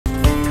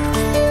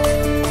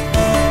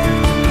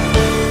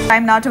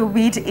Time now to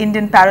meet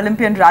Indian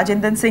Paralympian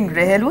Rajinder Singh.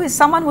 Rahelu is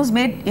someone who's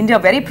made India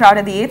very proud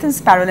at the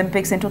Athens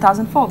Paralympics in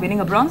 2004,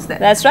 winning a bronze there.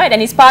 That's right,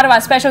 and he's part of our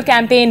special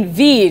campaign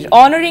Veer,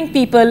 honouring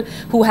people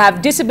who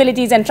have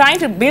disabilities and trying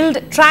to build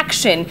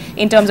traction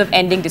in terms of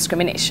ending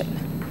discrimination.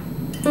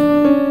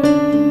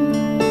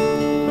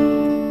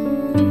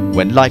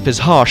 When life is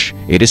harsh,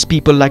 it is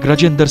people like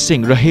Rajinder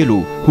Singh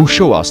Rahelu who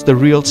show us the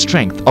real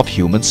strength of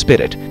human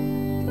spirit.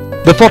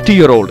 The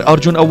 40-year-old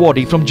Arjun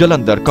awardee from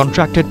Jalandhar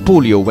contracted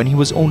polio when he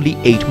was only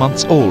 8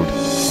 months old.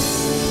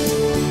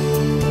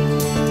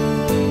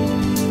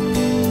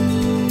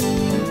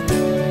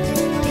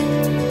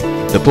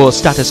 The poor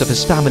status of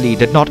his family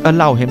did not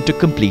allow him to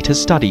complete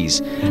his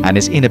studies, and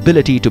his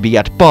inability to be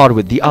at par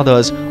with the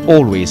others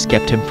always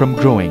kept him from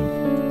growing.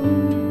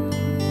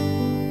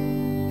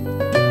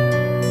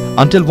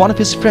 Until one of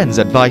his friends'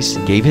 advice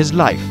gave his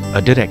life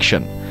a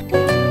direction.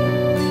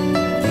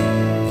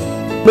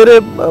 मेरे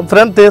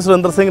friend थे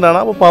सुरेंद्र सिंह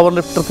राणा, वो power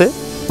lifter थे।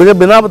 मुझे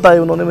बिना बताए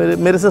उन्होंने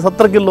मेरे से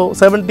 70 किलो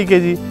 70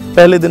 kg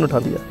पहले दिन उठा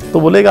दिया। तो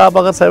बोलेगा आप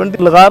अगर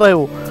 70 लगा रहे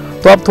हो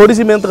तो आप थोड़ी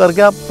सी मेहनत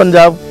करके आप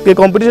पंजाब के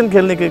कंपटीशन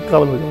खेलने के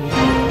काबिल हो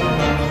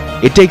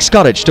जाएंगे। It takes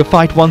courage to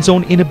fight one's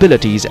own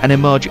inabilities and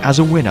emerge as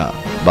a winner,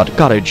 but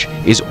courage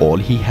is all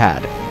he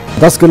had.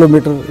 10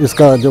 kilometre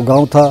इसका जो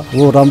गांव था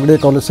वो रामगढ़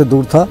कॉलेज से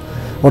दूर था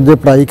और जो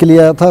पढ़ाई के लिए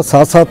आया था,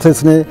 साथ-साथ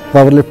इसने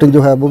पावर लिफ्टिंग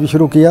जो है वो भी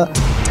शुरू किया।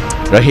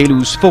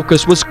 Rahelu's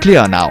focus was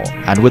clear now,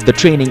 and with the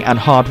training and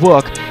hard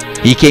work,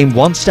 he came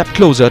one step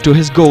closer to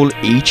his goal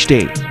each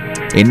day.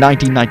 In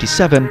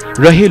 1997,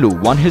 Rahelu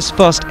won his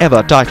first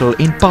ever title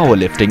in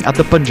powerlifting at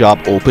the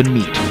Punjab Open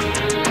meet.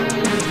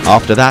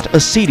 After that,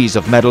 a series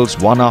of medals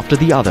one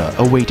after the other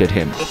awaited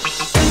him.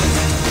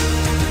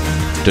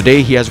 Today,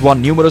 he has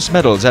won numerous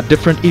medals at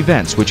different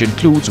events, which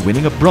includes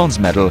winning a bronze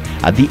medal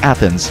at the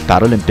Athens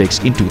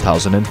Paralympics in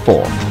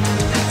 2004.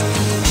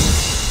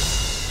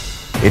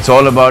 It's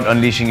all about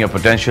unleashing your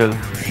potential.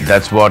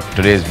 That's what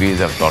today's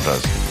Veers have taught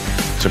us.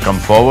 So come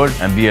forward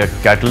and be a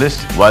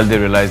catalyst while they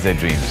realize their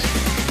dreams.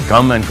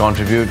 Come and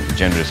contribute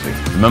generously.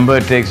 Remember,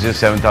 it takes just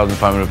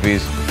 7,500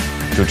 rupees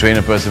to train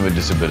a person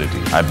with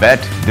disability. I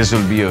bet this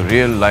will be a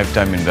real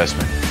lifetime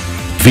investment.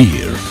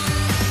 Veer.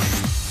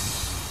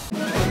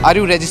 Are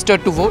you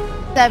registered to vote?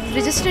 I've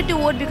registered to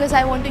vote because I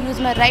want to use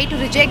my right to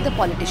reject the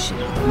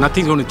politician.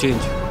 Nothing's going to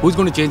change. Who's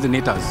going to change the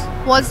netas?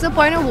 What's the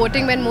point of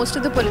voting when most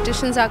of the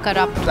politicians are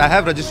corrupt? I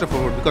have registered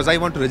for vote because I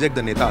want to reject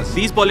the netas.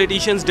 These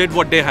politicians did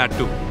what they had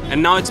to,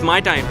 and now it's my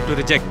time to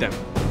reject them.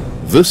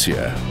 This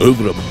year,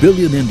 over 1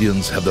 billion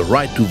Indians have the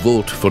right to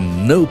vote for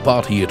no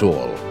party at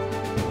all.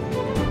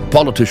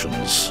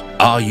 Politicians,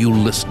 are you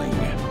listening?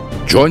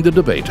 Join the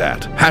debate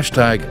at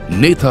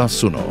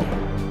 #NetaSuno.